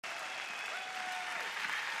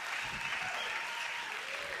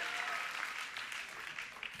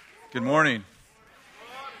Good morning.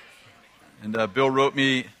 And Bill wrote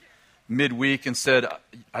me midweek and said,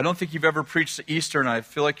 I don't think you've ever preached Easter, and I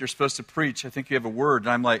feel like you're supposed to preach. I think you have a word.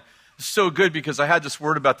 And I'm like, it's so good because I had this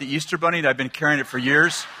word about the Easter bunny, and I've been carrying it for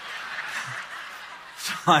years.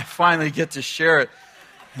 So I finally get to share it,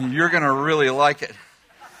 and you're going to really like it.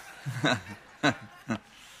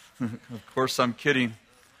 Of course, I'm kidding.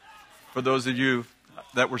 For those of you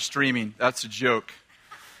that were streaming, that's a joke.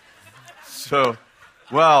 So,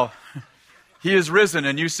 well, he is risen,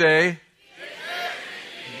 and you say?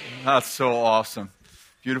 That's so awesome.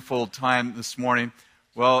 Beautiful time this morning.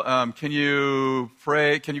 Well, can you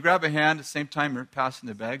pray? Can you grab a hand at the same time you're passing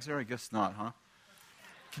the bags there? I guess not, huh?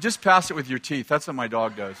 You just pass it with your teeth. That's what my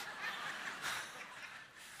dog does.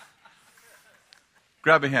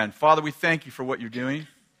 Grab a hand. Father, we thank you for what you're doing.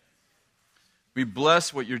 We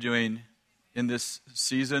bless what you're doing in this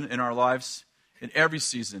season in our lives, in every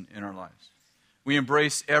season in our lives. We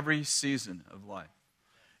embrace every season of life.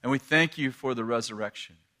 And we thank you for the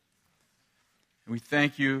resurrection. And we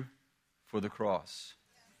thank you for the cross.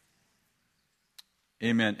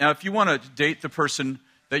 Amen. Now, if you want to date the person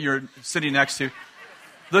that you're sitting next to,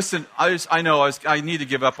 listen, I need to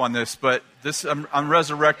give up on this, but I'm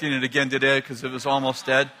resurrecting it again today because it was almost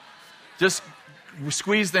dead. Just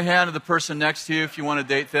squeeze the hand of the person next to you if you want to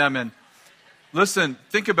date them. And listen,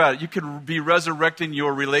 think about it. You could be resurrecting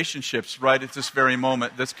your relationships right at this very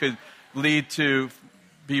moment. This could lead to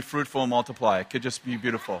be fruitful and multiply. It could just be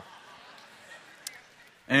beautiful.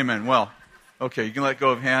 Amen. Well, okay, you can let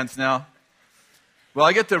go of hands now. Well,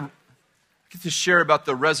 I get to share about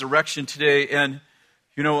the resurrection today, and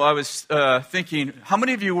you know, I was thinking, how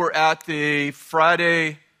many of you were at the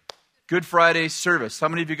Good Friday service? How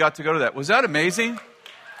many of you got to go to that? Was that amazing?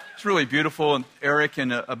 It's really beautiful, and Eric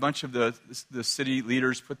and a bunch of the city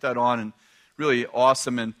leaders put that on, and really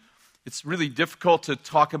awesome. And it's really difficult to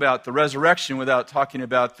talk about the resurrection without talking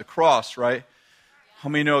about the cross, right? How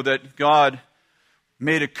many know that God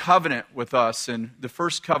made a covenant with us, and the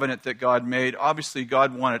first covenant that God made, obviously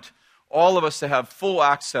God wanted all of us to have full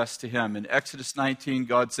access to Him. In Exodus 19,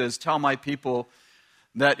 God says, tell my people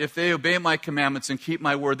that if they obey my commandments and keep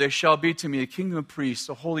my word, they shall be to me a kingdom of priests,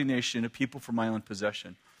 a holy nation, a people for my own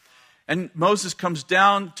possession. And Moses comes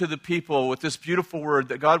down to the people with this beautiful word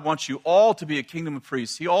that God wants you all to be a kingdom of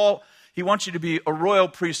priests. He wants you to be a royal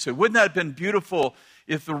priesthood. Wouldn't that have been beautiful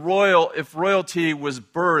if royalty was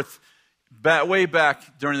birthed way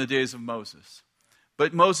back during the days of Moses?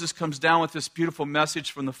 But Moses comes down with this beautiful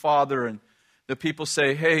message from the Father, and the people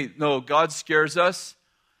say, hey, no, God scares us.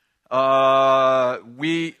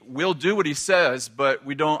 We'll do what He says, but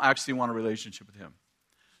we don't actually want a relationship with Him.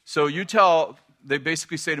 So they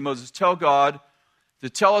basically say to Moses, tell God to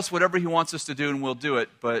tell us whatever He wants us to do, and we'll do it,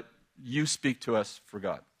 but you speak to us for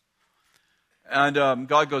God. And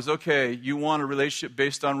God goes, okay, you want a relationship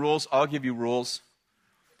based on rules? I'll give you rules.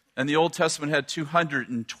 And the Old Testament had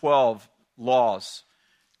 212 laws.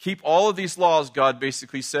 Keep all of these laws, God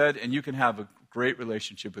basically said, and you can have a great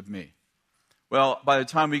relationship with me. Well, by the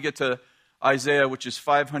time we get to Isaiah, which is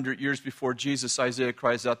 500 years before Jesus, Isaiah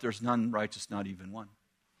cries out, there's none righteous, not even one.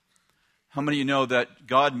 How many of you know that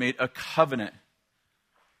God made a covenant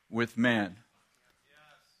with man?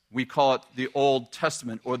 We call it the Old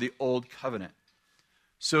Testament or the Old Covenant.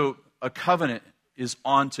 So a covenant is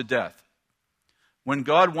on to death. When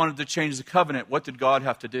God wanted to change the covenant, what did God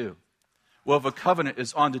have to do? Well, if a covenant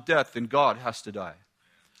is on to death, then God has to die.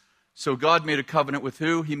 So God made a covenant with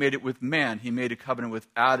who? He made it with man. He made a covenant with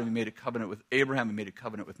Adam. He made a covenant with Abraham. He made a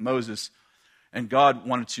covenant with Moses. And God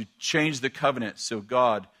wanted to change the covenant, so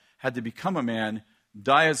God had to become a man,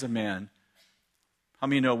 die as a man. How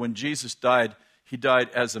many know when Jesus died, He died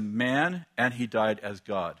as a man and He died as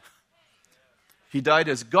God? He died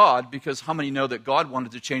as God because how many know that God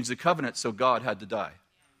wanted to change the covenant, so God had to die?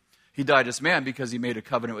 He died as man because He made a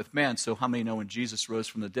covenant with man. So how many know when Jesus rose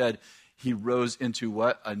from the dead, He rose into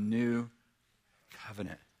what? A new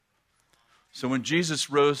covenant. So when Jesus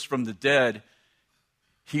rose from the dead,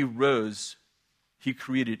 He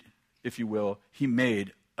created, if you will, He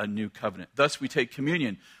made a new covenant. Thus we take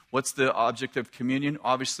communion. What's the object of communion?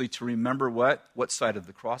 Obviously to remember what? What side of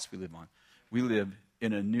the cross we live on. We live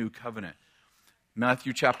in a new covenant.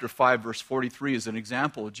 Matthew chapter 5, verse 43 is an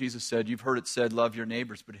example. Jesus said, you've heard it said, love your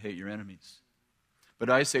neighbors, but hate your enemies. But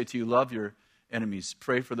I say to you, love your enemies.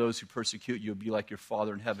 Pray for those who persecute you. Be like your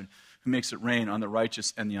Father in heaven, who makes it rain on the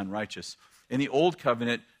righteous and the unrighteous. In the old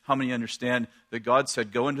covenant, how many understand that God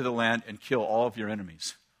said, go into the land and kill all of your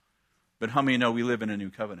enemies? But how many know we live in a new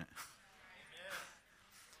covenant?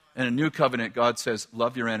 In a new covenant, God says,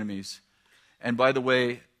 love your enemies. And by the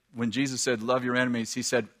way, when Jesus said, love your enemies, He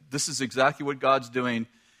said, this is exactly what God's doing.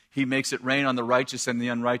 He makes it rain on the righteous and the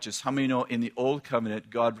unrighteous. How many know in the old covenant,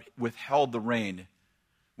 God withheld the rain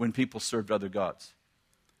when people served other gods?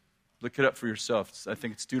 Look it up for yourself. I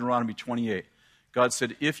think it's Deuteronomy 28. God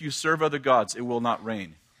said, if you serve other gods, it will not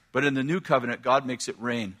rain. But in the new covenant, God makes it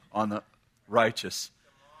rain on the righteous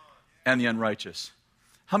and the unrighteous.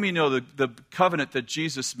 How many know the covenant that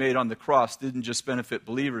Jesus made on the cross didn't just benefit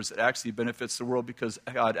believers, it actually benefits the world because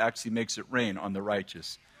God actually makes it rain on the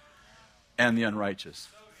righteous and the unrighteous.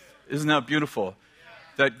 Isn't that beautiful?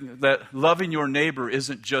 That loving your neighbor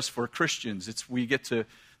isn't just for Christians. We get to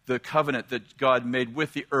the covenant that God made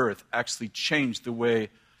with the earth actually changed the way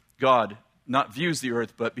God not views the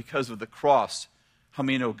earth, but because of the cross. How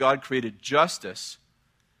many know God created justice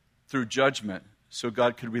through judgment so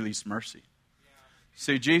God could release mercy?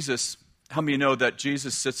 See, Jesus, how many know that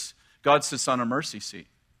God sits on a mercy seat,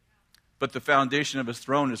 but the foundation of his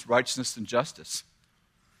throne is righteousness and justice.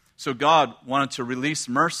 So God wanted to release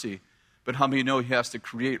mercy, but how many know he has to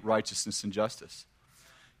create righteousness and justice?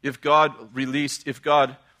 It'd be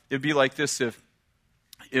like this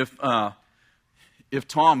if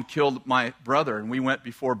Tom killed my brother and we went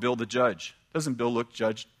before Bill the judge. Doesn't Bill look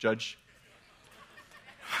judge? I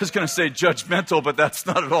was going to say judgmental, but that's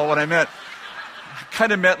not at all what I meant. I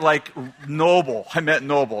kind of meant like noble. I meant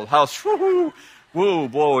noble. House, woo,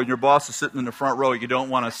 whoa, and your boss is sitting in the front row. You don't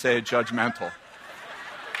want to say judgmental.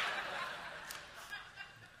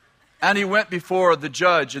 And he went before the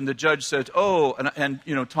judge, and the judge said,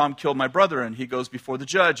 Tom killed my brother, and he goes before the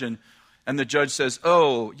judge, and the judge says,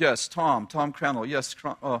 oh, yes, Tom Crandall, yes,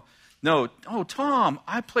 Tom,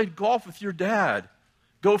 I played golf with your dad.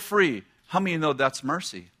 Go free. How many know that's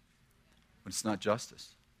mercy? But it's not justice.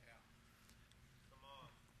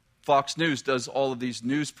 Fox News does all of these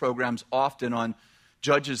news programs often on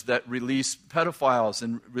judges that release pedophiles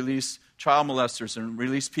and release child molesters and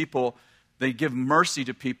release people. They give mercy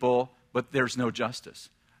to people, but there's no justice.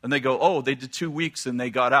 And they go, they did 2 weeks and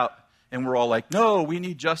they got out. And we're all like, no, we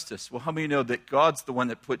need justice. Well, how many know that God's the one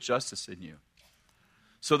that put justice in you?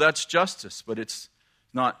 So that's justice, but it's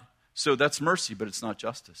not. So that's mercy, but it's not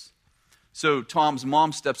justice. So Tom's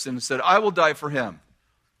mom steps in and said, I will die for him.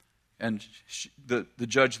 And the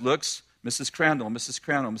judge looks, Mrs. Crandall.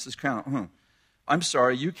 I'm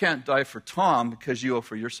sorry, you can't die for Tom because you owe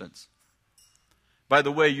for your sins. By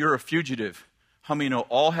the way, you're a fugitive. How many know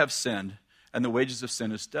all have sinned, and the wages of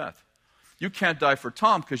sin is death? You can't die for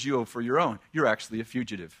Tom because you owe for your own. You're actually a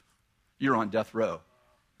fugitive. You're on death row.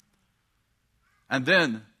 And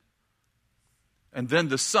then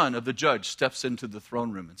the son of the judge steps into the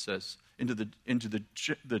throne room and says, into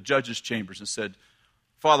the judge's chambers and said,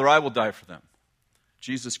 Father, I will die for them.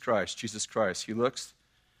 Jesus Christ. He looks.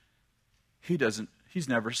 He's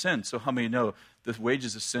never sinned. So how many know the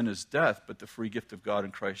wages of sin is death, but the free gift of God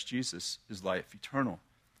in Christ Jesus is life eternal?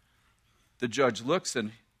 The judge looks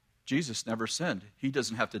and Jesus never sinned. He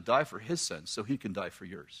doesn't have to die for his sins, so he can die for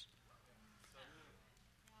yours.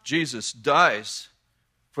 Jesus dies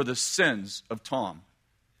for the sins of Tom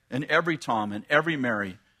and every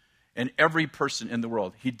Mary and every person in the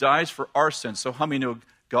world. He dies for our sins. So how many know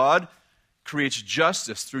God creates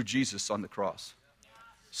justice through Jesus on the cross?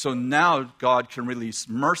 So now God can release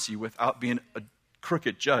mercy without being a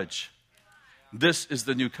crooked judge. This is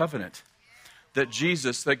the new covenant.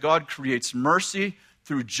 That God creates mercy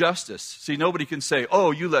through justice. See, nobody can say,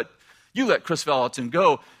 oh, you let Chris Valentin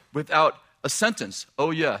go without a sentence.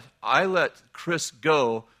 Oh yeah, I let Chris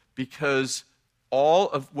go because all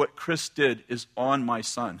of what Chris did is on my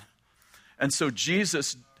son. And so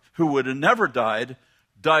Jesus, who would have never died,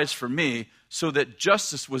 dies for me, so that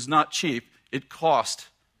justice was not cheap, it cost.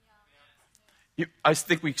 I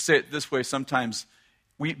think we say it this way sometimes.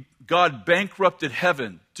 God bankrupted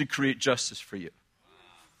heaven to create justice for you.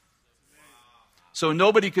 So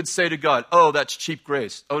nobody could say to God, oh, that's cheap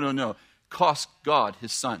grace. Oh, no. Cost God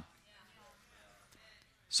his son.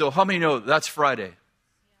 So how many know that's Friday?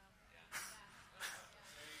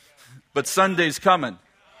 But Sunday's coming.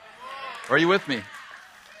 Are you with me?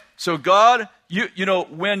 So God,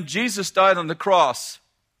 when Jesus died on the cross,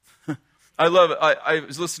 I love it. I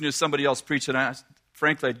was listening to somebody else preach, and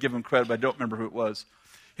frankly, I'd give him credit, but I don't remember who it was.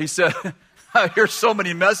 He said, I hear so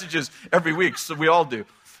many messages every week, so we all do.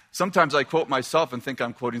 Sometimes I quote myself and think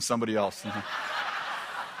I'm quoting somebody else.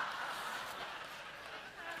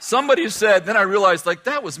 Somebody said, then I realized,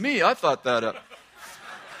 that was me. I thought that up.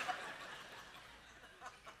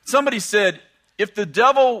 Somebody said, if the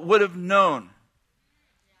devil would have known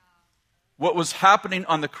what was happening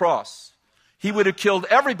on the cross, he would have killed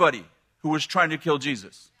everybody who was trying to kill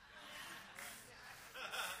Jesus.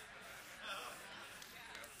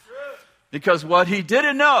 Because what he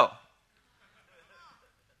didn't know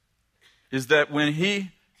is that when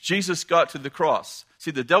Jesus got to the cross,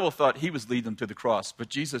 see, the devil thought he was leading them to the cross, but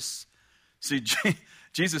Jesus,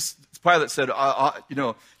 Pilate said,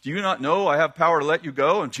 do you not know I have power to let you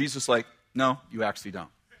go? And Jesus like, no, you actually don't.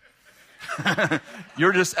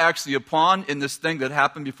 You're just actually a pawn in this thing that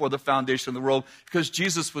happened before the foundation of the world, because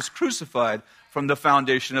Jesus was crucified from the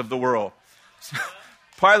foundation of the world.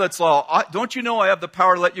 Pilate's law, don't you know I have the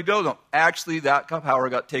power to let you go? No, actually, that power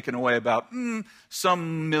got taken away about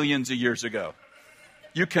some millions of years ago.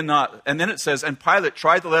 You cannot. And then it says, and Pilate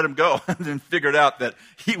tried to let him go and then figured out that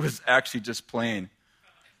he was actually just playing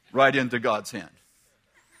right into God's hand.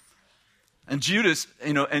 And Judas,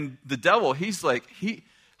 and the devil, he's like,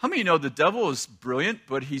 how many know the devil is brilliant,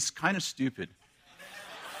 but he's kind of stupid?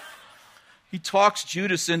 He talks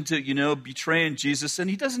Judas into, betraying Jesus, and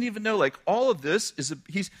he doesn't even know, all of this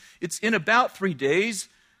it's in about 3 days,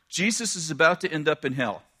 Jesus is about to end up in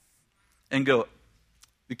hell and go,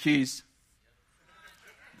 the keys.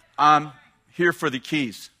 I'm here for the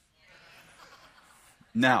keys.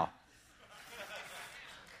 Now.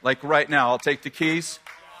 Right now, I'll take the keys.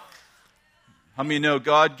 How many know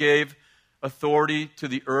God gave authority to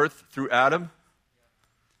the earth through Adam?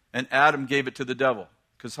 And Adam gave it to the devil.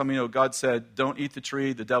 Because how many know God said, don't eat the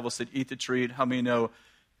tree? The devil said, eat the tree. And how many know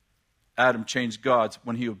Adam changed God's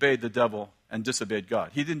when he obeyed the devil and disobeyed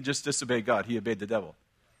God? He didn't just disobey God, he obeyed the devil.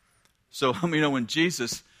 So how many know when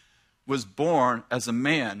Jesus was born as a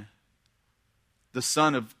man, the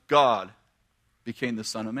Son of God became the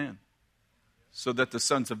Son of Man, so that the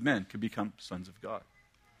sons of men could become sons of God.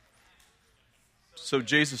 So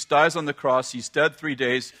Jesus dies on the cross. He's dead 3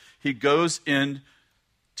 days. He goes in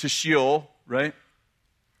to Sheol, right?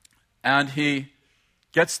 And he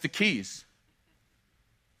gets the keys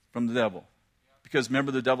from the devil. Because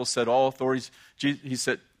remember, the devil said, all authorities, he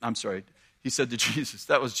said to Jesus,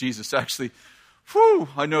 that was Jesus actually,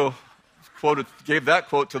 I know, gave that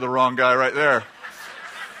quote to the wrong guy right there.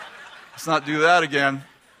 Let's not do that again.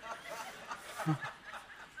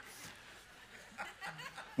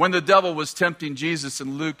 When the devil was tempting Jesus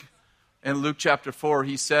in Luke chapter 4,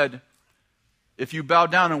 he said, if you bow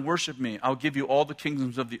down and worship me, I'll give you all the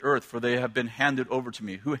kingdoms of the earth, for they have been handed over to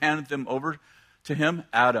me. Who handed them over to him?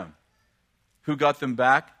 Adam. Who got them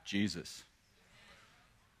back? Jesus.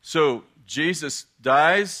 So Jesus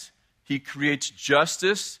dies. He creates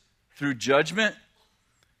justice through judgment.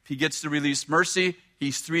 He gets to release mercy.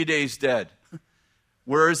 He's 3 days dead.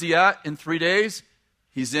 Where is he at in 3 days?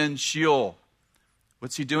 He's in Sheol.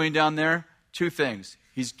 What's he doing down there? 2 things.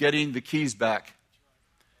 He's getting the keys back.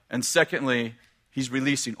 And secondly, he's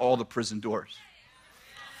releasing all the prison doors.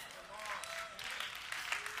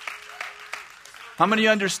 How many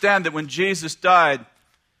understand that when Jesus died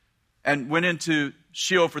and went into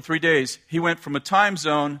Sheol for 3 days, he went from a time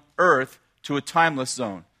zone, earth, to a timeless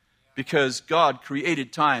zone? Because God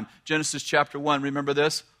created time. Genesis chapter 1, remember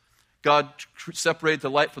this? God separated the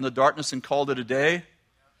light from the darkness and called it a day.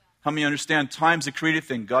 How many understand time's a created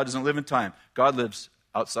thing? God doesn't live in time. God lives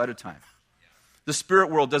outside of time. The spirit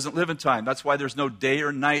world doesn't live in time. That's why there's no day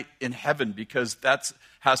or night in heaven, because that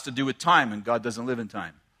has to do with time, and God doesn't live in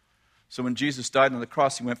time. So when Jesus died on the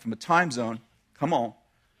cross, he went from a time zone,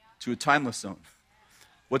 to a timeless zone.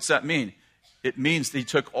 What's that mean? It means that he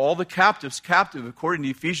took all the captives captive, according to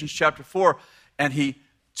Ephesians chapter 4, and he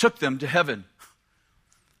took them to heaven.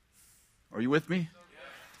 Are you with me?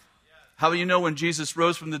 How do you know when Jesus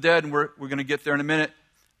rose from the dead, and we're going to get there in a minute,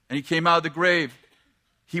 and he came out of the grave,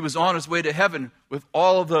 he was on his way to heaven with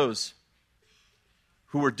all of those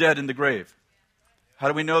who were dead in the grave. How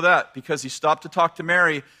do we know that? Because he stopped to talk to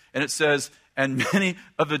Mary, and it says, and many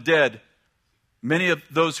of the dead, many of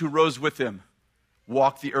those who rose with him,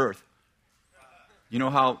 walked the earth. You know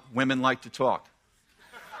how women like to talk.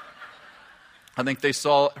 I think they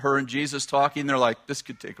saw her and Jesus talking, they're like, this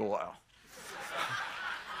could take a while.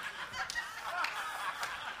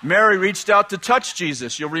 Mary reached out to touch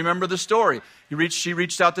Jesus. You'll remember the story. She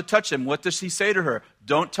reached out to touch him. What does he say to her?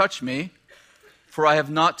 Don't touch me, for I have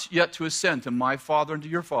not yet to ascend to my Father and to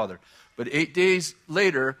your Father. But 8 days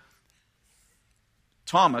later,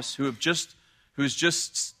 Thomas, who's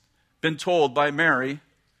just been told by Mary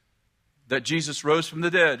that Jesus rose from the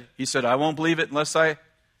dead, he said, I won't believe it unless I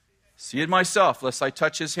see it myself, unless I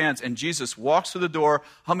touch his hands. And Jesus walks through the door.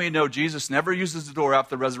 How many know Jesus never uses the door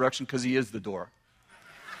after the resurrection because he is the door?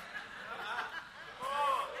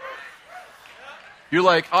 You're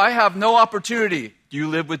like, I have no opportunity. Do you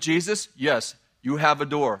live with Jesus? Yes, you have a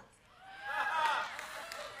door.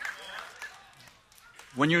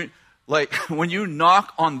 When you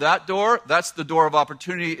knock on that door, that's the door of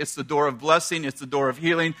opportunity. It's the door of blessing. It's the door of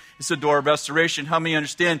healing. It's the door of restoration. How many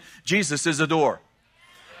understand Jesus is a door?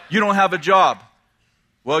 You don't have a job.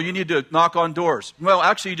 Well, you need to knock on doors. Well,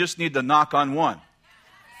 actually, you just need to knock on one.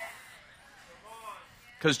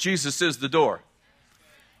 Because Jesus is the door.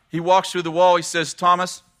 He walks through the wall. He says,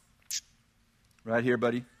 Thomas, right here,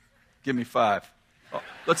 buddy, give me 5. Oh,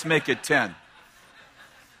 let's make it 10.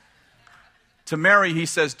 To Mary, he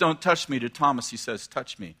says, don't touch me. To Thomas, he says,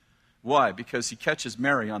 touch me. Why? Because he catches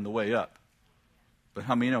Mary on the way up. But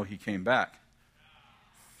how many know he came back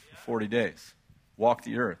for 40 days, walked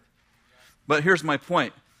the earth? But here's my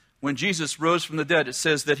point. When Jesus rose from the dead, it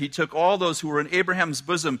says that he took all those who were in Abraham's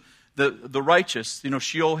bosom, the righteous. You know,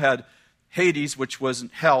 Sheol had Hades, which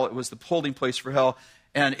wasn't hell. It was the holding place for hell.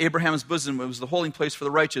 And Abraham's bosom, it was the holding place for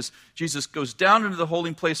the righteous. Jesus goes down into the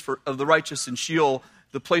holding place of the righteous in Sheol,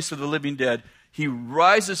 the place of the living dead. He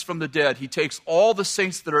rises from the dead. He takes all the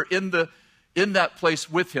saints that are in that place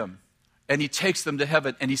with him, and he takes them to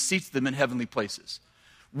heaven, and he seats them in heavenly places.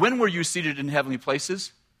 When were you seated in heavenly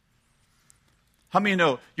places? How many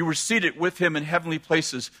know you were seated with him in heavenly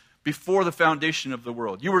places before the foundation of the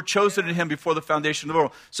world? You were chosen in him before the foundation of the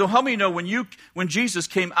world. So how many know when Jesus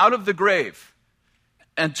came out of the grave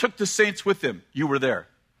and took the saints with him, you were there?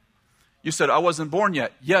 You said, I wasn't born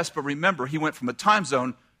yet. Yes, but remember, he went from a time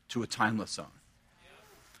zone to a timeless zone.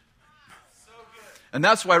 And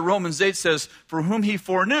that's why Romans 8 says, for whom he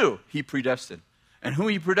foreknew, he predestined. And whom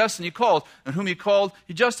he predestined, he called. And whom he called,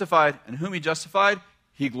 he justified. And whom he justified,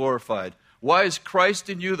 he glorified. Why is Christ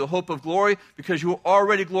in you the hope of glory? Because you are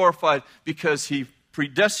already glorified. Because he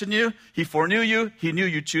predestined you, he foreknew you, he knew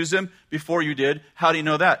you'd choose him before you did. How do you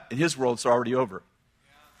know that? In his world, it's already over.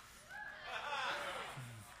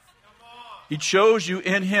 He chose you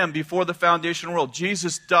in him before the foundation of the world.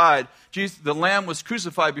 Jesus died. The Lamb was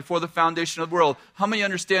crucified before the foundation of the world. How many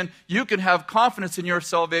understand you can have confidence in your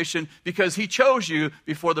salvation because he chose you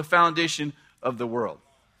before the foundation of the world?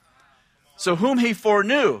 So whom he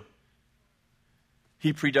foreknew,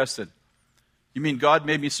 he predestined. You mean God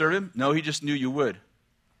made me serve him? No, he just knew you would.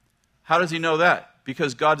 How does he know that?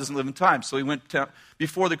 Because God doesn't live in time. So he went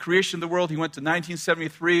before the creation of the world, he went to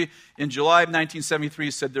 1973. In July of 1973,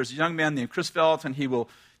 he said, there's a young man named Chris Vallotton. He will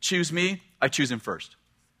choose me. I choose him first.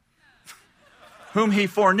 Whom he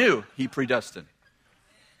foreknew, he predestined.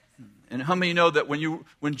 And how many know that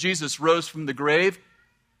when Jesus rose from the grave,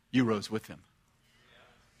 you rose with him?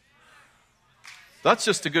 That's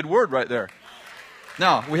just a good word right there.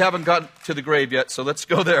 Now, we haven't gotten to the grave yet, so let's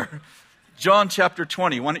go there. John chapter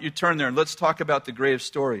 20. Why don't you turn there and let's talk about the grave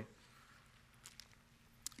story.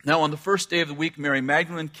 Now, on the first day of the week, Mary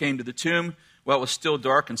Magdalene came to the tomb while it was still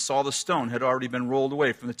dark and saw the stone had already been rolled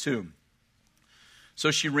away from the tomb. So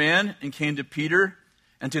she ran and came to Peter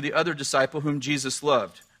and to the other disciple whom Jesus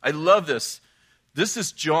loved. I love this. This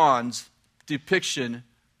is John's depiction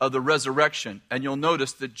of the resurrection. And you'll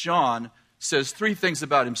notice that John says 3 things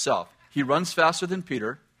about himself. He runs faster than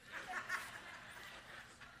Peter.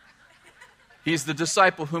 He's the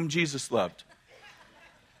disciple whom Jesus loved.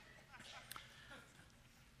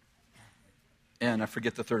 And I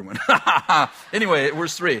forget the third one. Anyway, it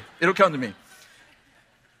was 3. It'll come to me.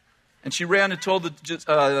 And she ran and told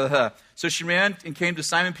so she ran and came to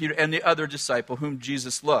Simon Peter and the other disciple whom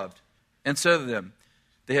Jesus loved, and said to them,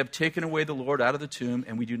 they have taken away the Lord out of the tomb,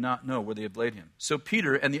 and we do not know where they have laid him. So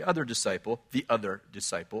Peter and the other disciple,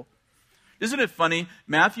 isn't it funny?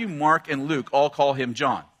 Matthew, Mark, and Luke all call him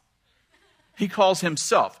John. He calls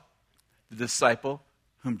himself the disciple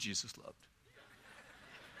whom Jesus loved.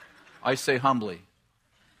 I say humbly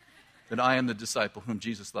that I am the disciple whom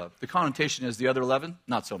Jesus loved. The connotation is the other 11,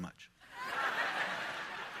 not so much.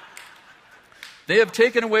 They have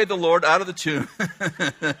taken away the Lord out of the tomb.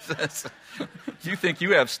 You think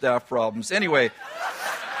you have staff problems. Anyway,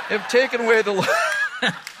 they have taken away the Lord.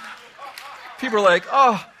 People are like,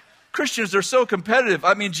 oh, Christians are so competitive.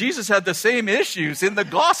 I mean, Jesus had the same issues in the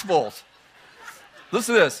Gospels.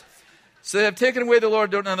 Listen to this. So they have taken away the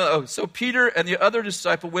Lord. So Peter and the other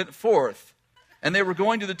disciple went forth, and they were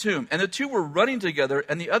going to the tomb. And the two were running together,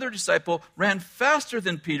 and the other disciple ran faster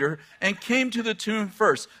than Peter and came to the tomb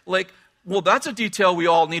first. Like, well, that's a detail we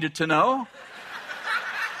all needed to know.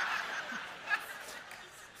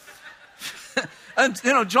 And,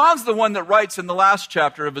 John's the one that writes in the last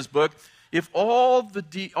chapter of his book, if all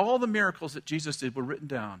the miracles that Jesus did were written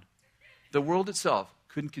down, the world itself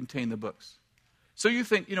couldn't contain the books. So you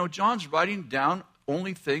think, John's writing down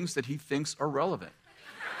only things that he thinks are relevant.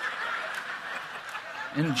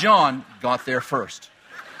 And John got there first.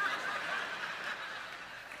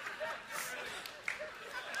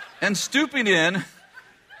 And stooping in,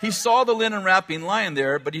 he saw the linen wrapping lying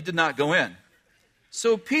there, but he did not go in.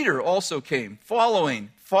 So Peter also came,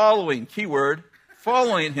 following, keyword,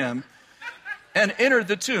 following him. and entered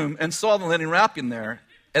the tomb and saw the linen wrapping there,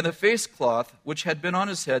 and the face cloth which had been on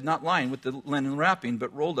his head, not lying with the linen wrapping,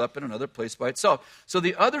 but rolled up in another place by itself. So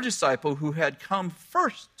the other disciple who had come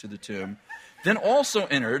first to the tomb then also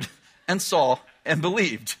entered and saw and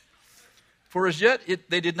believed. For as yet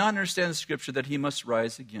they did not understand the scripture that he must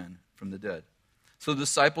rise again from the dead. So the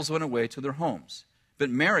disciples went away to their homes. But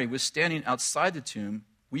Mary was standing outside the tomb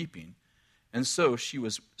weeping. And so as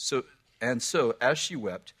she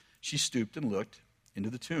wept, she stooped and looked into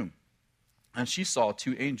the tomb. And she saw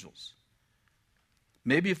two angels.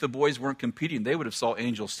 Maybe if the boys weren't competing, they would have saw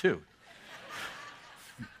angels too.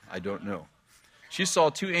 I don't know. She saw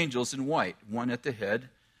two angels in white, one at the head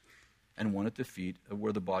and one at the feet of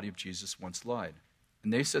where the body of Jesus once lied.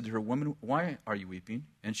 And they said to her, "Woman, why are you weeping?"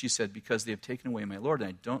 And she said, "Because they have taken away my Lord, and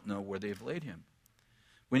I don't know where they have laid him."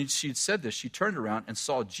 When she had said this, she turned around and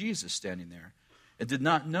saw Jesus standing there and did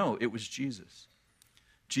not know it was Jesus.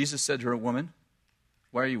 Jesus said to her, "Woman,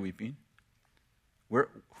 why are you weeping?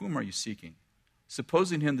 Whom are you seeking?"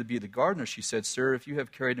 Supposing him to be the gardener, she said, "Sir, if you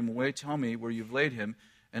have carried him away, tell me where you have laid him,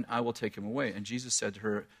 and I will take him away." And Jesus said to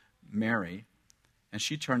her, "Mary." And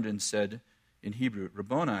she turned and said in Hebrew,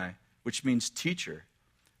 "Rabboni," which means teacher.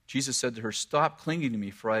 Jesus said to her, "Stop clinging to me,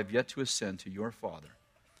 for I have yet to ascend to your Father.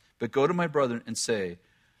 But go to my brethren and say,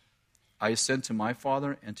 I ascend to my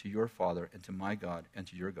Father and to your Father, and to my God and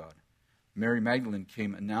to your God." Mary Magdalene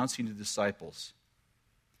came announcing to the disciples,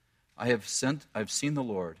 I've seen the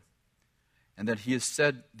Lord, and that he has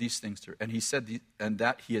said these things to her, and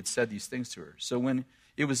that he had said these things to her. So when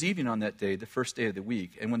it was evening on that day, the first day of the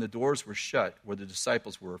week, and when the doors were shut where the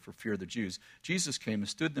disciples were for fear of the Jews, Jesus came and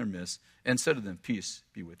stood in their midst and said to them, "Peace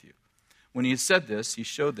be with you." When he had said this, he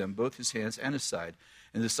showed them both his hands and his side,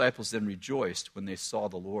 and the disciples then rejoiced when they saw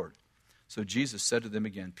the Lord. So Jesus said to them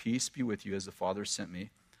again, "Peace be with you, as the Father sent me,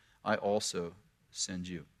 I also send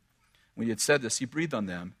you." When he had said this, he breathed on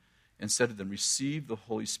them and said to them, "Receive the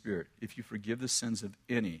Holy Spirit. If you forgive the sins of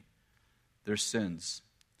any, their sins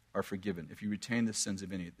are forgiven. If you retain the sins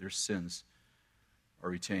of any, their sins are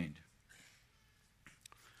retained."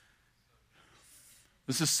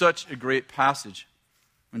 This is such a great passage.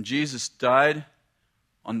 When Jesus died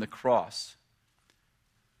on the cross,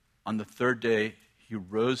 on the third day, he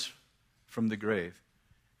rose from the grave.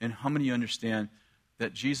 And how many understand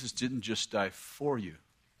that Jesus didn't just die for you?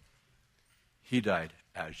 He died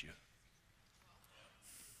as you.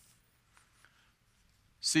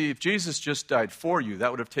 See, if Jesus just died for you,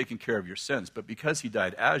 that would have taken care of your sins. But because he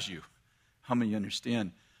died as you, how many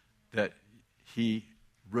understand that he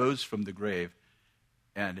rose from the grave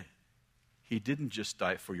and he didn't just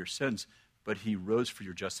die for your sins, but he rose for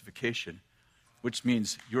your justification, which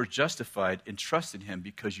means you're justified in trusting him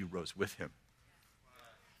because you rose with him.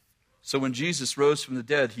 So when Jesus rose from the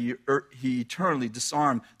dead, he eternally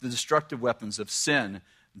disarmed the destructive weapons of sin,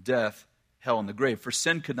 death, hell, and the grave. For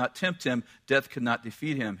sin could not tempt him, death could not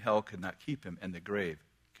defeat him, hell could not keep him, and the grave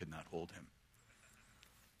could not hold him.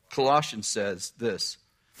 Colossians says this,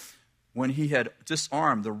 when he had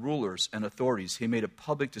disarmed the rulers and authorities, he made a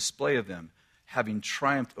public display of them, having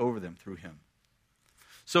triumphed over them through him.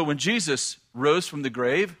 So when Jesus rose from the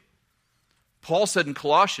grave, Paul said in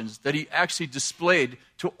Colossians that he actually displayed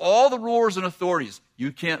to all the rulers and authorities,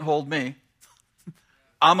 "You can't hold me.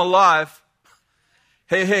 I'm alive.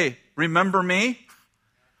 Hey, remember me?"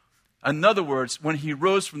 In other words, when he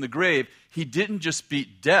rose from the grave, he didn't just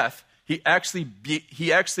beat death. He actually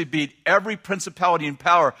beat every principality and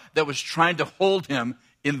power that was trying to hold him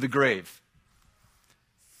in the grave.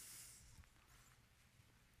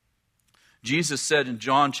 Jesus said in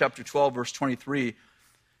John chapter 12, verse 23,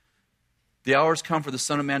 "The hour has come for the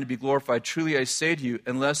Son of Man to be glorified. Truly I say to you,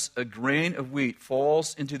 unless a grain of wheat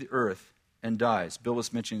falls into the earth and dies," Bill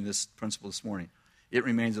was mentioning this principle this morning, "it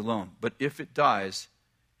remains alone. But if it dies,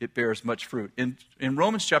 it bears much fruit." In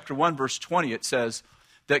Romans chapter 1, verse 20, it says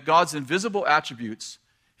that God's invisible attributes,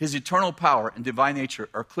 his eternal power and divine nature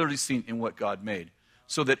are clearly seen in what God made,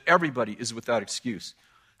 so that everybody is without excuse.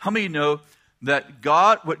 How many know that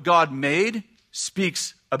what God made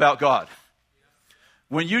speaks about God?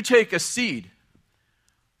 When you take a seed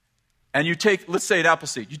and you take, let's say an apple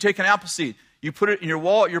seed. You take an apple seed, you put it in your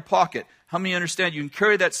wallet, your pocket. How many understand you can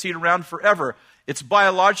carry that seed around forever? It's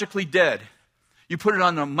biologically dead. You put it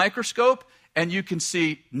on a microscope and you can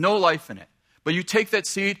see no life in it. But you take that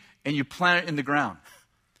seed and you plant it in the ground.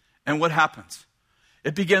 And what happens?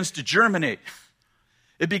 It begins to germinate.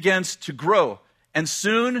 It begins to grow. And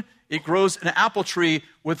soon it grows an apple tree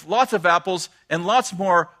with lots of apples and lots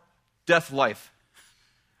more death life.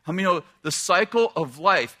 How many know the cycle of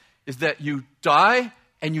life is that you die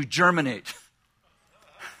and you germinate?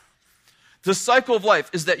 The cycle of life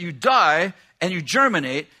is that you die and you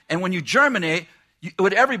germinate, and when you germinate,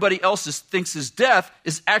 what everybody else thinks is death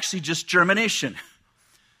is actually just germination.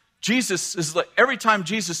 Jesus is like, every time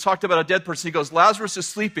Jesus talked about a dead person, he goes, Lazarus is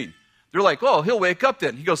sleeping. They're like, oh, he'll wake up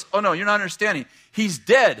then. He goes, oh no, you're not understanding. He's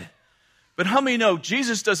dead. But how many know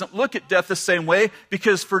Jesus doesn't look at death the same way?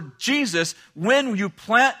 Because for Jesus, when you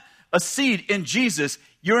plant a seed in Jesus,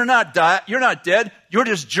 you're not dead, you're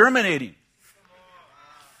just germinating.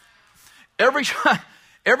 Every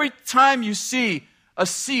time you see a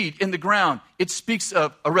seed in the ground, it speaks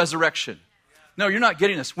of a resurrection. No, you're not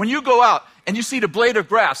getting this. When you go out and you see the blade of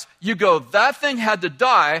grass, you go, that thing had to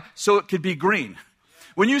die so it could be green.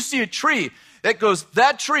 When you see a tree, that goes,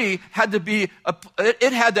 that tree had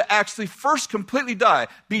to actually first completely die,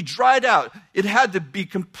 be dried out. It had to be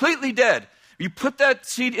completely dead. You put that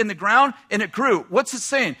seed in the ground and it grew. What's it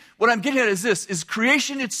saying? What I'm getting at is this, is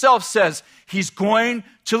creation itself says he's going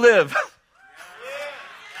to live.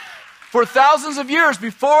 For thousands of years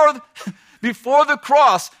before the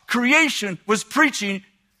cross, creation was preaching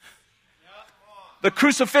the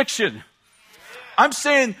crucifixion. I'm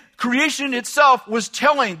saying creation itself was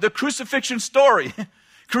telling the crucifixion story.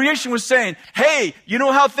 Creation was saying, hey, you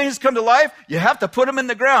know how things come to life? You have to put them in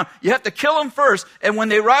the ground. You have to kill them first. And when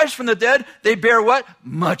they rise from the dead, they bear what?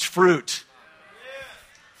 Much fruit.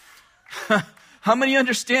 How many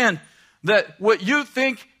understand that what you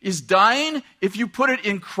think is dying, if you put it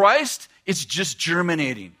in Christ, it's just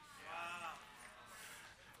germinating?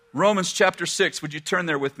 Romans chapter 6, would you turn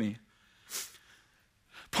there with me?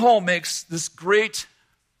 Paul makes this great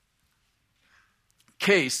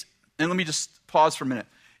case, and let me just pause for a minute.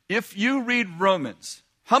 If you read Romans,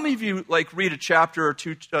 how many of you read a chapter or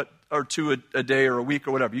two a day or a week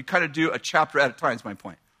or whatever? You kind of do a chapter at a time is my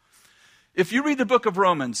point. If you read the book of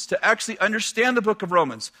Romans, to actually understand the book of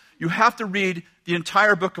Romans, you have to read the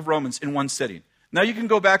entire book of Romans in one sitting. Now you can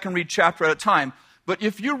go back and read chapter at a time, but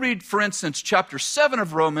if you read, for instance, chapter 7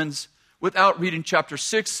 of Romans without reading chapter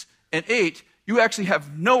 6 and 8, you actually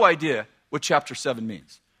have no idea what chapter 7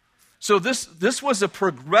 means. So this was a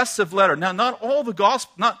progressive letter. Now, not all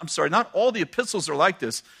the epistles are like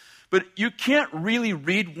this, but you can't really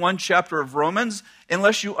read one chapter of Romans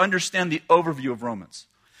unless you understand the overview of Romans.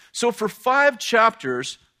 So for 5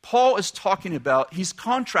 chapters, Paul is talking about, he's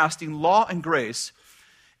contrasting law and grace,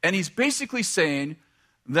 and he's basically saying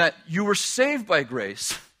that you were saved by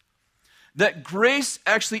grace, that grace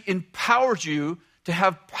actually empowered you to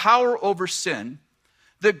have power over sin,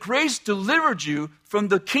 that grace delivered you from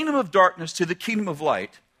the kingdom of darkness to the kingdom of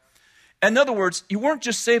light. In other words, you weren't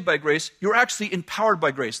just saved by grace, you were actually empowered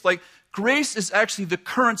by grace. Like, grace is actually the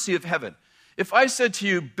currency of heaven. If I said to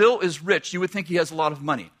you, Bill is rich, you would think he has a lot of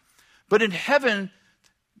money. But in heaven,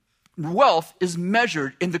 wealth is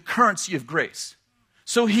measured in the currency of grace.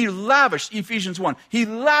 So he lavished, Ephesians 1, he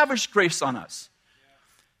lavished grace on us.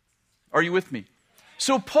 Are you with me?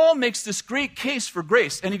 So Paul makes this great case for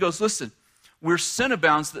grace, and he goes, listen, where sin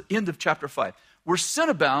abounds, the end of chapter 5, where sin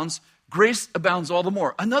abounds, grace abounds all the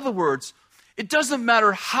more. In other words, it doesn't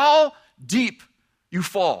matter how deep you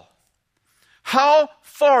fall, how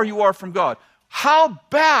far you are from God, how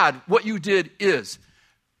bad what you did is.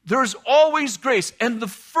 There's always grace, and the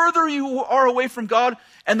further you are away from God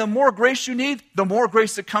and the more grace you need, the more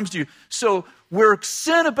grace that comes to you. So where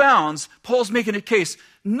sin abounds, Paul's making a case.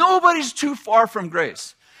 Nobody's too far from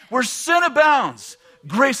grace. Where sin abounds,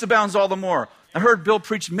 grace abounds all the more. I heard Bill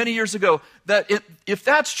preach many years ago that if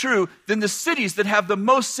that's true, then the cities that have the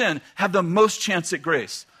most sin have the most chance at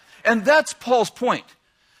grace. And that's Paul's point.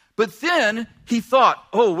 But then he thought,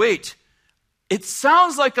 oh, wait, it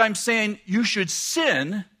sounds like I'm saying you should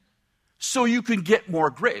sin so you can get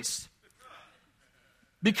more grace.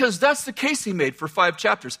 Because that's the case he made for 5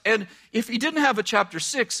 chapters. And if he didn't have a chapter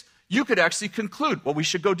 6, you could actually conclude, well, we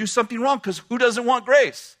should go do something wrong because who doesn't want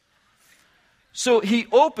grace? So he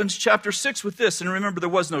opens chapter 6 with this. And remember, there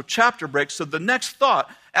was no chapter break. So the next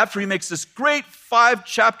thought, after he makes this great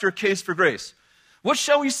 5-chapter case for grace, what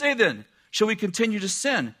shall we say then? Shall we continue to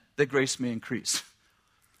sin that grace may increase?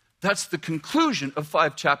 That's the conclusion of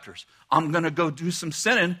 5 chapters. I'm going to go do some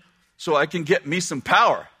sinning so I can get me some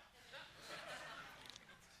power.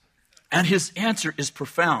 And his answer is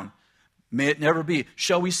profound. May it never be.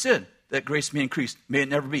 Shall we sin that grace may increase? May it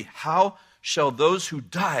never be. How shall those who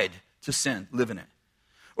died to sin live in it?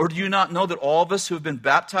 Or do you not know that all of us who have been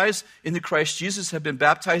baptized into Christ Jesus have been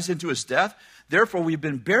baptized into his death? Therefore, we've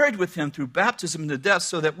been buried with him through baptism into death,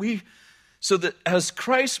 so that as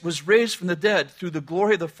Christ was raised from the dead through the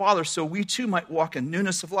glory of the Father, so we too might walk in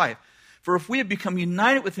newness of life. For if we have become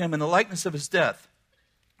united with him in the likeness of his death,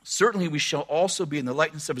 certainly we shall also be in the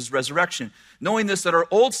likeness of his resurrection, knowing this, that our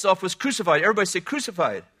old self was crucified. Everybody say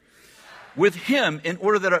crucified. With him, in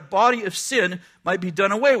order that our body of sin might be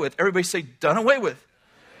done away with. Everybody say done away with.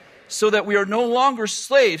 So that we are no longer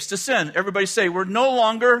slaves to sin. Everybody say we're no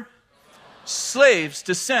longer slaves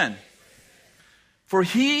to sin. For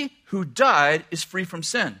he who died is free from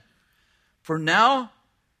sin. For now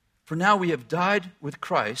we have died with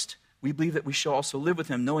Christ. We believe that we shall also live with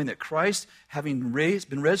him, knowing that Christ, having been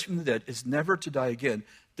raised from the dead, is never to die again.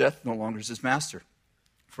 Death no longer is his master.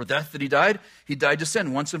 For death that he died to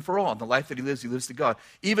sin once and for all. And the life that he lives to God.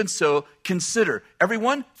 Even so, consider.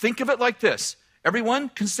 Everyone, think of it like this. Everyone,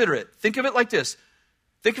 consider it. Think of it like this.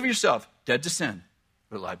 Think of yourself, dead to sin,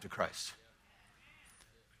 but alive to Christ.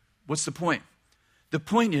 What's the point? The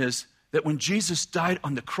point is that when Jesus died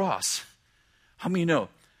on the cross, how many know?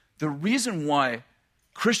 The reason why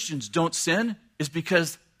Christians don't sin is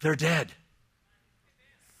because they're dead.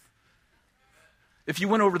 If you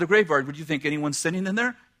went over the graveyard, would you think anyone's sinning in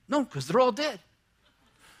there? No, because they're all dead.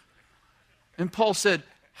 And Paul said,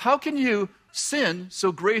 how can you sin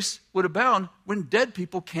so grace would abound when dead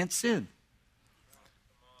people can't sin?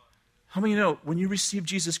 How many know when you receive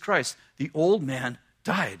Jesus Christ, the old man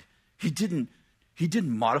died? He didn't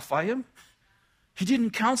modify him. He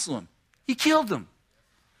didn't counsel him. He killed him.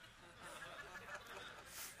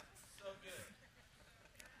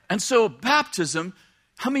 And so baptism,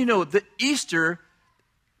 how many know that Easter,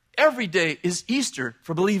 every day is Easter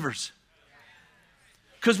for believers?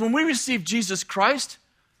 Because when we receive Jesus Christ,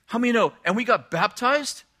 how many know, and we got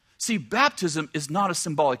baptized? See, baptism is not a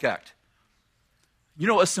symbolic act. You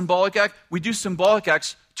know a symbolic act? We do symbolic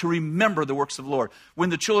acts to remember the works of the Lord. When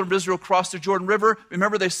the children of Israel crossed the Jordan River,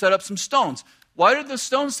 remember they set up some stones. Why did the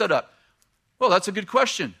stones set up? Well, that's a good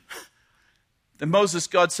question. Then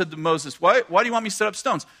God said to Moses, why do you want me to set up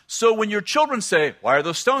stones? So when your children say, why are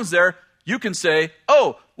those stones there? You can say,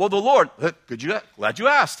 oh, well, the Lord, glad you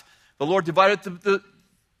asked. The Lord divided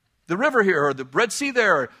the river here, or the Red Sea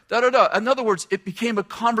there, or da-da-da. In other words, it became a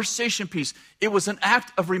conversation piece. It was an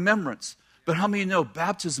act of remembrance. But how many know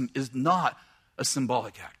baptism is not a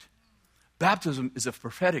symbolic act? Baptism is a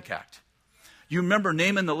prophetic act. You remember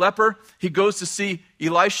Naaman the leper? He goes to see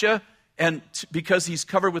Elisha, and because he's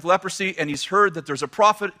covered with leprosy, and he's heard that there's a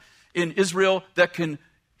prophet in Israel that can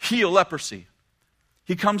heal leprosy.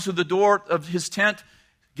 He comes to the door of his tent.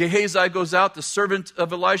 Gehazi goes out, the servant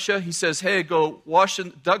of Elisha. He says, hey, go wash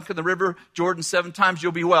and dunk in the river Jordan 7 times,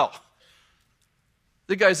 you'll be well.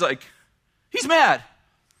 The guy's like, he's mad.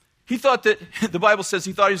 He thought that, the Bible says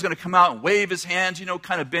he thought he was going to come out and wave his hands,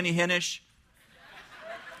 kind of Benny Hinn-ish.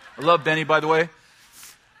 I love Benny, by the way.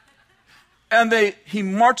 And he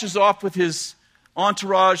marches off with his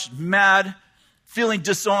entourage, mad, feeling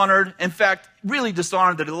dishonored. In fact, really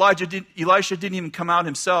dishonored that Elisha didn't even come out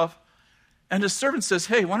himself. And his servant says,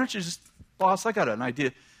 hey, why don't you just, boss, I got an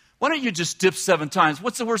idea. Why don't you just dip 7 times?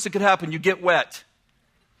 What's the worst that could happen? You get wet.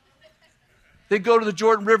 They go to the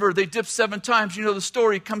Jordan River. They dip 7 times. You know the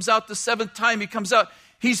story. He comes out the 7th time. He comes out.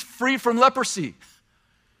 He's free from leprosy.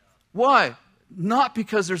 Why? Not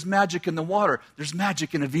because there's magic in the water. There's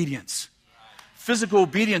magic in obedience. Physical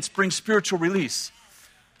obedience brings spiritual release.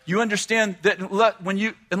 You understand that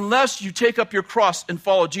unless you take up your cross and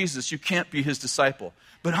follow Jesus, you can't be his disciple.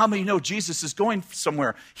 But how many know Jesus is going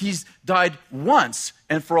somewhere? He's died once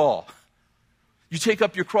and for all. You take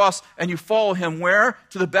up your cross and you follow him where?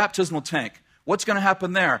 To the baptismal tank. What's going to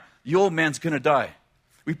happen there? The old man's going to die.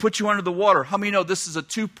 We put you under the water. How many know this is a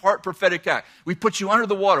 2-part prophetic act? We put you under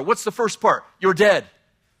the water. What's the first part? You're dead.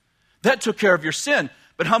 That took care of your sin.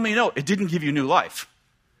 But how many know it didn't give you new life?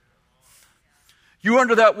 You're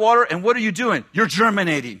under that water, and what are you doing? You're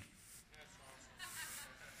germinating.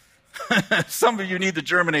 Some of you need to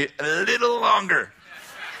germinate a little longer.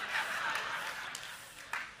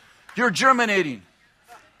 You're germinating.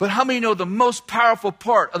 But how many know the most powerful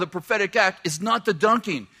part of the prophetic act is not the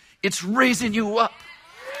dunking, it's raising you up.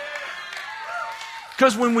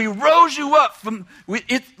 Because when we rose you up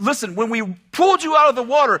when we pulled you out of the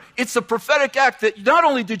water, it's a prophetic act that not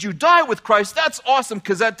only did you die with Christ, that's awesome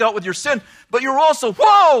because that dealt with your sin, but you're also,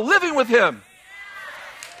 living with him.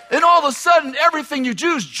 And all of a sudden, everything you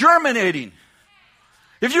do is germinating.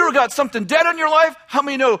 If you got something dead in your life, how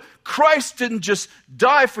many know Christ didn't just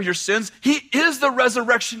die for your sins? He is the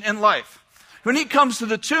resurrection and life. When he comes to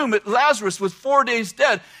the tomb, Lazarus was 4 days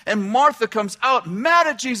dead, and Martha comes out mad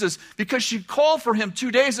at Jesus because she called for him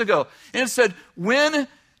 2 days ago. And it said, when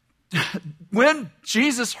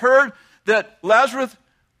Jesus heard that Lazarus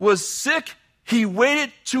was sick, he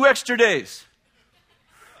waited 2 extra days.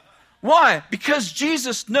 Why? Because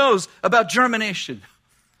Jesus knows about germination.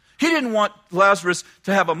 He didn't want Lazarus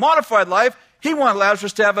to have a modified life. He wanted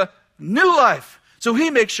Lazarus to have a new life. So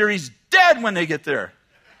he makes sure he's dead when they get there.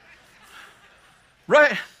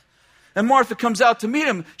 Right? And Martha comes out to meet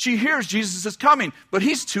him. She hears Jesus is coming, but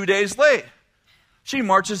he's 2 days late. She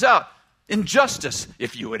marches out. Injustice.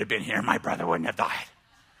 If you would have been here, my brother wouldn't have died.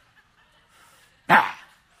 Ah.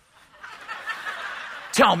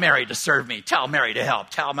 Tell Mary to serve me. Tell Mary to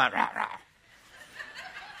help. Tell Mary.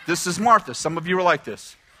 This is Martha. Some of you are like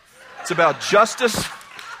this. It's about justice.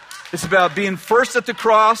 It's about being first at the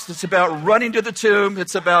cross. It's about running to the tomb.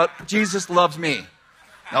 It's about Jesus loves me.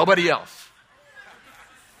 Nobody else.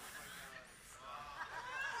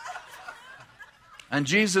 And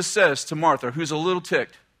Jesus says to Martha, who's a little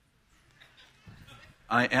ticked,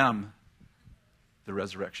 I am the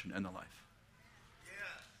resurrection and the life.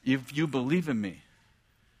 If you believe in me,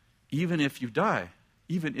 even if you die,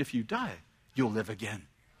 you'll live again.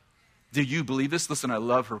 Do you believe this? Listen, I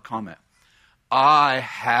love her comment. I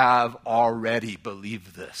have already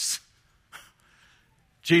believed this.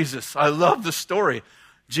 Jesus, I love the story.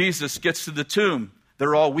 Jesus gets to the tomb.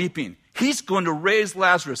 They're all weeping. He's going to raise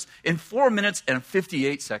Lazarus in 4 minutes and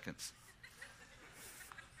 58 seconds.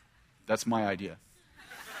 That's my idea.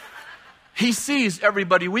 He sees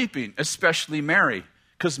everybody weeping, especially Mary,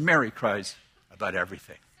 because Mary cries about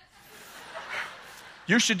everything.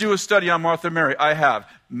 You should do a study on Martha and Mary. I have.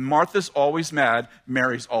 Martha's always mad.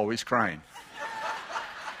 Mary's always crying.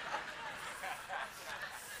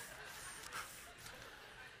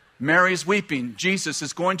 Mary's weeping. Jesus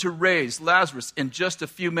is going to raise Lazarus in just a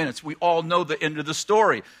few minutes. We all know the end of the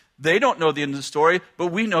story. They don't know the end of the story, but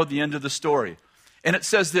we know the end of the story. And it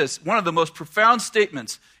says this, one of the most profound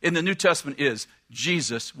statements in the New Testament is,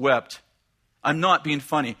 Jesus wept. I'm not being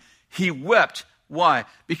funny. He wept. Why?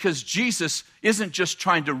 Because Jesus isn't just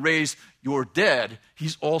trying to raise your dead,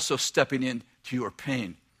 he's also stepping into your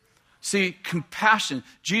pain. See, compassion.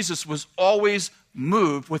 Jesus was always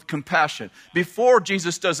moved with compassion. Before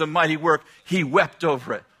Jesus does a mighty work, he wept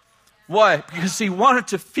over it. Why? Because he wanted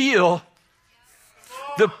to feel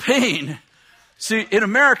the pain. See, in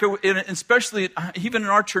America, especially even in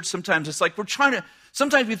our church sometimes, it's like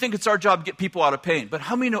sometimes we think it's our job to get people out of pain. But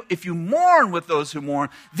how many know if you mourn with those who mourn,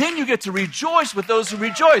 then you get to rejoice with those who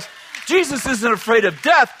rejoice. Jesus isn't afraid of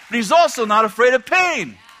death, but he's also not afraid of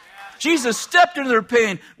pain. Jesus stepped into their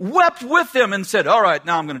pain, wept with them, and said, all right,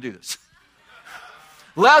 now I'm going to do this.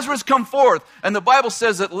 Lazarus come forth. And the Bible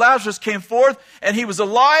says that Lazarus came forth, and he was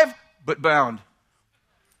alive, but bound.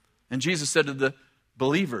 And Jesus said to the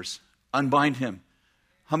believers, unbind him.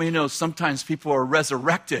 How many know sometimes people are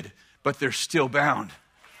resurrected, but they're still bound?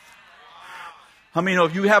 How many know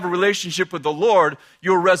if you have a relationship with the Lord,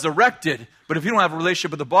 you're resurrected, but if you don't have a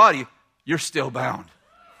relationship with the body, you're still bound?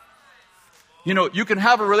 You know, you can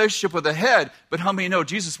have a relationship with the head, but how many know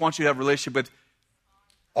Jesus wants you to have a relationship with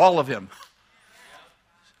all of him?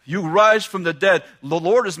 You rise from the dead. The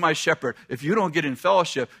Lord is my shepherd. If you don't get in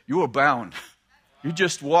fellowship, you are bound. You're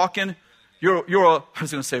just walking. I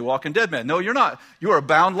was going to say walking dead man. No, you're not. You're a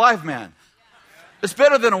bound live man. It's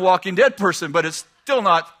better than a walking dead person, but it's still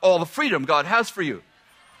not all the freedom God has for you.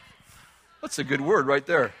 That's a good word right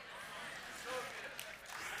there.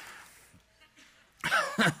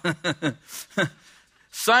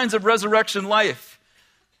 Signs of resurrection life.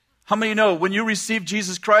 How many know when you received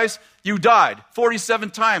Jesus Christ, you died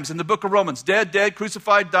 47 times in the book of Romans. Dead,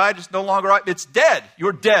 crucified, died. It's no longer right. It's dead.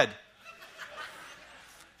 You're dead.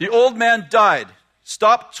 The old man died.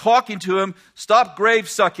 Stop talking to him. Stop grave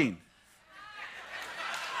sucking.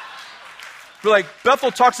 We're like,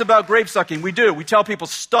 Bethel talks about grave sucking. We do. We tell people,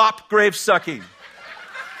 stop grave sucking.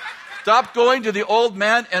 Stop going to the old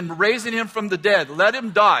man and raising him from the dead. Let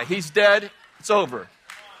him die. He's dead. It's over.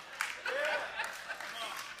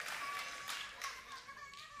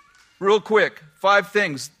 Real quick, 5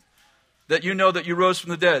 things that you know that you rose from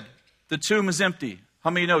the dead. The tomb is empty. How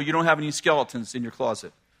many know you don't have any skeletons in your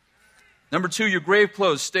closet? Number 2, your grave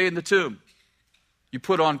clothes stay in the tomb. You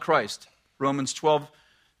put on Christ. Romans 12,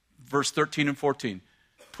 verse 13 and 14.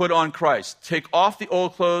 Put on Christ. Take off the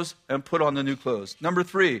old clothes and put on the new clothes. Number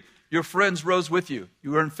 3, your friends rose with you.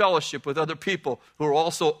 You are in fellowship with other people who are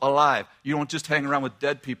also alive. You don't just hang around with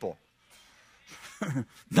dead people.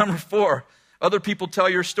 Number 4, other people tell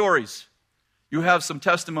your stories. You have some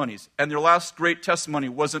testimonies. And your last great testimony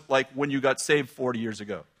wasn't like when you got saved 40 years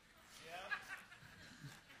ago.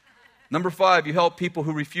 Number 5, you help people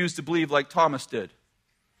who refuse to believe like Thomas did.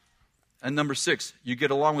 And number 6, you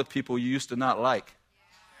get along with people you used to not like.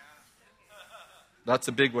 That's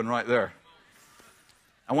a big one right there.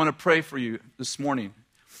 I want to pray for you this morning.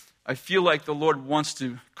 I feel like the Lord wants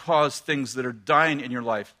to cause things that are dying in your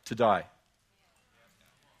life to die.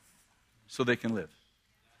 so they can live.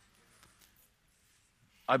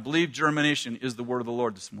 I believe germination is the word of the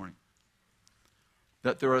Lord this morning.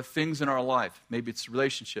 That there are things in our life, maybe it's a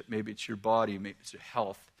relationship, maybe it's your body, maybe it's your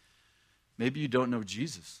health. Maybe you don't know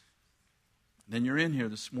Jesus. Then you're in here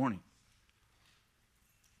this morning.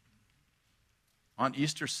 On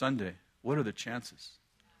Easter Sunday, what are the chances?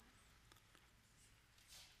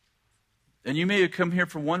 And you may have come here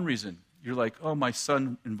for one reason. You're like, oh, my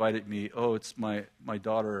son invited me. Oh, it's my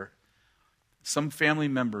daughter. Some family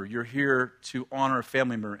member. You're here to honor a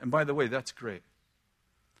family member. And by the way, that's great.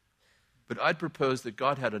 But I'd propose that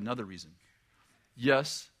God had another reason.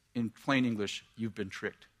 Yes, in plain English, you've been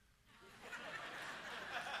tricked.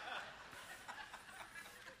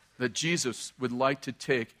 That Jesus would like to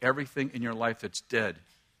take everything in your life that's dead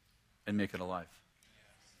and make it alive.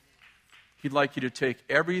 He'd like you to take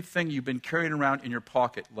everything you've been carrying around in your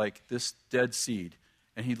pocket, like this dead seed,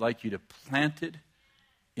 and he'd like you to plant it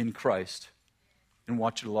in Christ and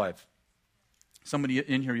watch it alive. Somebody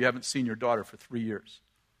in here, you haven't seen your daughter for 3 years.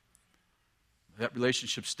 That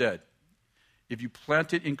relationship's dead. If you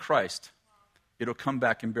plant it in Christ, it'll come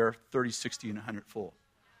back and bear 30, 60, and 100 fold.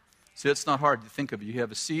 See, it's not hard to think of. You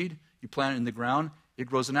have a seed, you plant it in the ground, it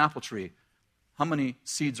grows an apple tree. How many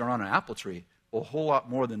seeds are on an apple tree? Well, a whole lot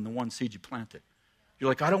more than the one seed you planted. You're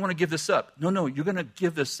like, I don't want to give this up. No, you're going to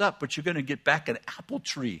give this up, but you're going to get back an apple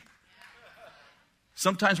tree.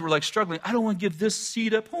 Sometimes we're like struggling. I don't want to give this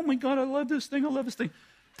seed up. Oh my God, I love this thing.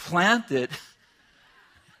 Plant it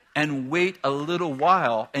and wait a little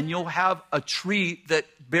while, and you'll have a tree that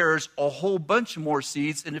bears a whole bunch more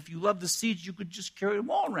seeds. And if you love the seeds, you could just carry them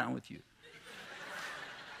all around with you.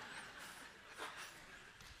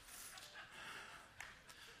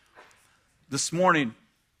 This morning,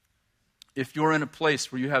 if you're in a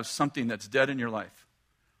place where you have something that's dead in your life,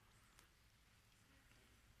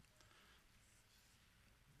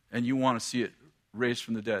 and you want to see it raised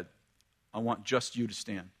from the dead, I want just you to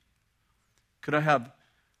stand. Could I have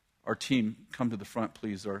our team come to the front,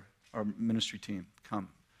 please? Our ministry team, come.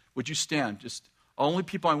 Would you stand? Just only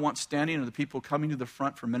people I want standing are the people coming to the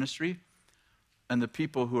front for ministry and the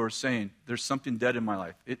people who are saying, there's something dead in my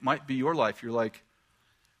life. It might be your life. You're like,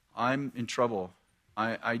 I'm in trouble.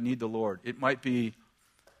 I need the Lord. It might be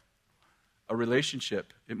a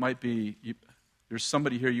relationship. It might be, there's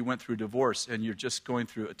somebody here, you went through divorce and you're just going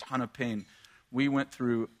through a ton of pain. We went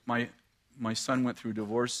through, my son went through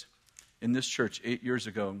divorce in this church 8 years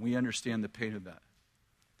ago, and we understand the pain of that.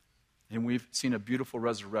 And we've seen a beautiful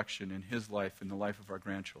resurrection in his life and the life of our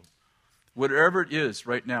grandchildren. Whatever it is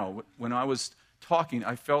right now, when I was talking,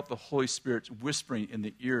 I felt the Holy Spirit whispering in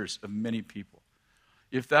the ears of many people.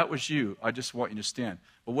 If that was you, I just want you to stand.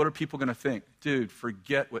 But what are people going to think? Dude,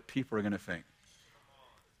 forget what people are going to think.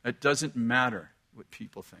 It doesn't matter what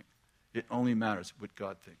people think. It only matters what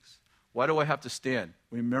God thinks. Why do I have to stand?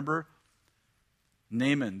 Remember,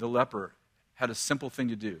 Naaman, the leper, had a simple thing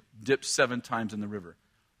to do. Dip 7 times in the river.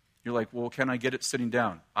 You're like, well, can I get it sitting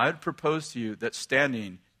down? I'd propose to you that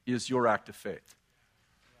standing is your act of faith.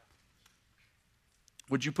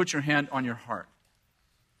 Would you put your hand on your heart?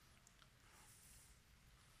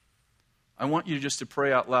 I want you just to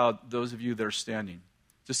pray out loud, those of you that are standing.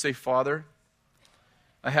 Just say, Father,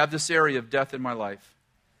 I have this area of death in my life,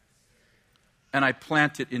 and I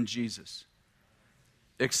plant it in Jesus,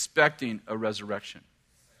 expecting a resurrection.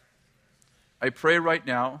 I pray right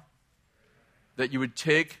now that you would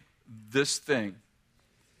take this thing,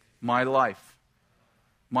 my life,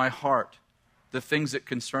 my heart, the things that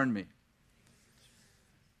concern me,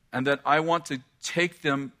 and that I want to take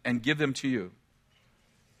them and give them to you.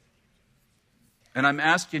 And I'm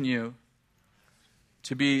asking you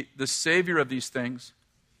to be the Savior of these things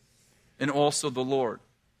and also the Lord.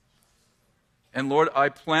 And Lord, I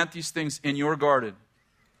plant these things in your garden,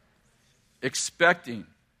 expecting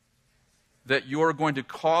that you are going to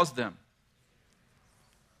cause them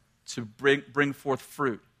to bring forth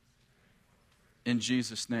fruit in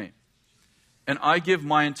Jesus' name. And I give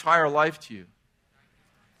my entire life to you,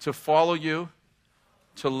 to follow you,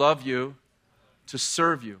 to love you, to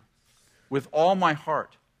serve you with all my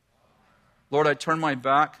heart. Lord, I turn my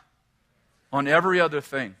back on every other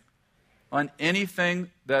thing, on anything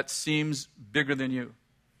that seems bigger than you.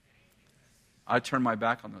 I turn my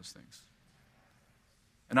back on those things.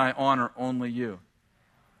 And I honor only you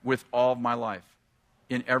with all of my life,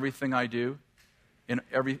 in everything I do, in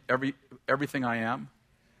everything I am,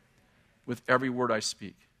 with every word I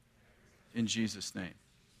speak. In Jesus' name.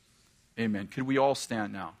 Amen. Could we all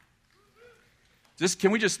stand now?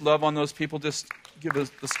 Can we just love on those people? Let's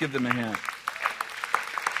give them a hand.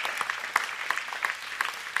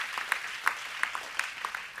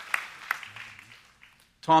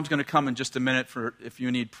 Tom's going to come in just a minute for if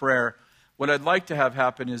you need prayer. What I'd like to have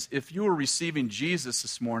happen is if you were receiving Jesus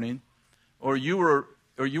this morning, or you were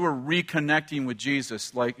reconnecting with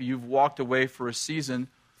Jesus, like you've walked away for a season,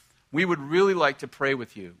 we would really like to pray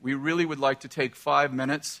with you. We really would like to take 5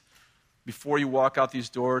 minutes before you walk out these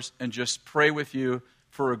doors and just pray with you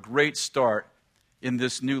for a great start in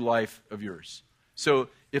this new life of yours. So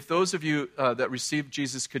if those of you that received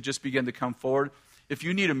Jesus could just begin to come forward. If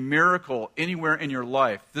you need a miracle anywhere in your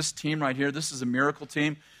life, this team right here, this is a miracle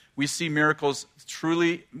team. We see miracles,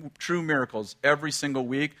 true miracles, every single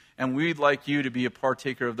week, and we'd like you to be a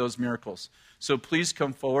partaker of those miracles. So please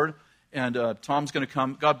come forward, and Tom's going to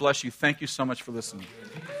come. God bless you. Thank you so much for listening.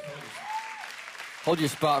 Hold your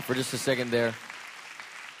spot for just a second there.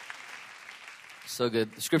 So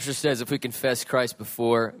good. The scripture says if we confess Christ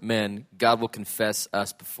before men, God will confess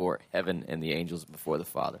us before heaven and the angels before the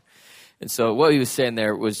Father. And so what he was saying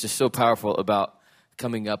there was just so powerful about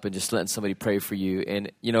coming up and just letting somebody pray for you.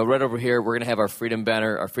 And, you know, right over here, we're going to have our Freedom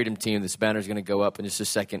banner, our Freedom team. This banner is going to go up in just a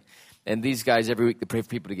second. And these guys, every week, they pray for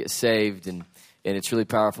people to get saved, and it's really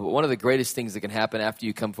powerful. But one of the greatest things that can happen after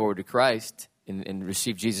you come forward to Christ and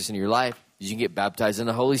receive Jesus in your life is you can get baptized in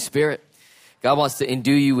the Holy Spirit. God wants to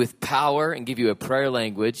endue you with power and give you a prayer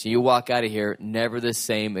language, and you walk out of here never the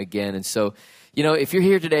same again. And so, you know, if you're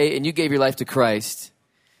here today and you gave your life to Christ,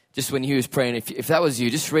 just when he was praying, if that was you,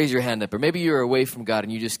 just raise your hand up. Or maybe you were away from God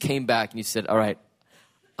and you just came back and you said, all right,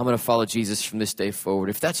 I'm going to follow Jesus from this day forward.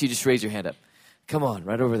 If that's you, just raise your hand up. Come on,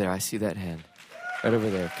 right over there. I see that hand. Right over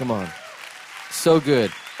there. Come on. So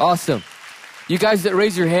good. Awesome. You guys that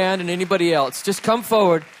raise your hand and anybody else, just come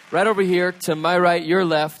forward right over here to my right, your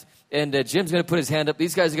left. And Jim's going to put his hand up.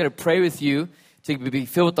 These guys are going to pray with you to be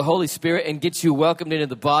filled with the Holy Spirit and get you welcomed into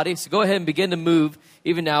the body. So go ahead and begin to move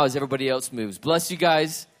even now as everybody else moves. Bless you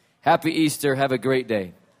guys. Happy Easter. Have a great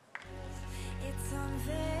day.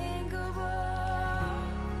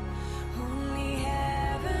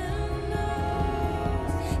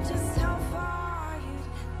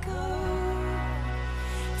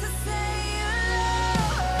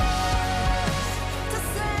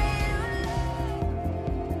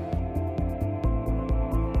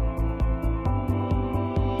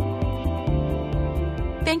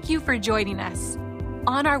 Thank you for joining us.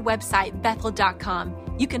 On our website,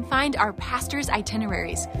 Bethel.com, you can find our pastors'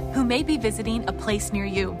 itineraries who may be visiting a place near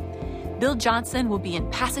you. Bill Johnson will be in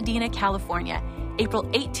Pasadena, California, April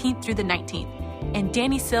 18th through the 19th, and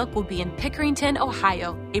Danny Silk will be in Pickerington,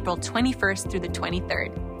 Ohio, April 21st through the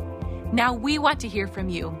 23rd. Now we want to hear from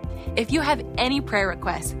you. If you have any prayer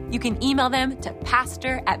requests, you can email them to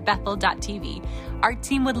pastor@bethel.tv. Our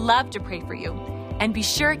team would love to pray for you. And be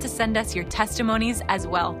sure to send us your testimonies as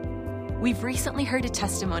well. We've recently heard a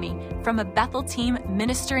testimony from a Bethel team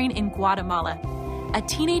ministering in Guatemala. A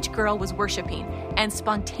teenage girl was worshiping and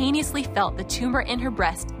spontaneously felt the tumor in her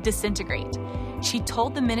breast disintegrate. She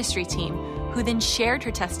told the ministry team, who then shared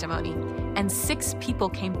her testimony, and 6 people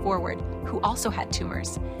came forward who also had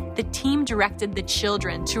tumors. The team directed the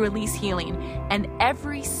children to release healing, and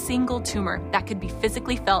every single tumor that could be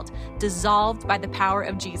physically felt dissolved by the power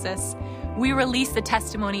of Jesus. We release the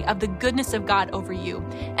testimony of the goodness of God over you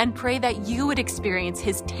and pray that you would experience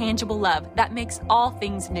his tangible love that makes all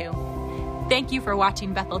things new. Thank you for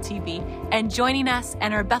watching Bethel TV and joining us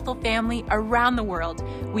and our Bethel family around the world.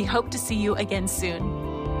 We hope to see you again soon.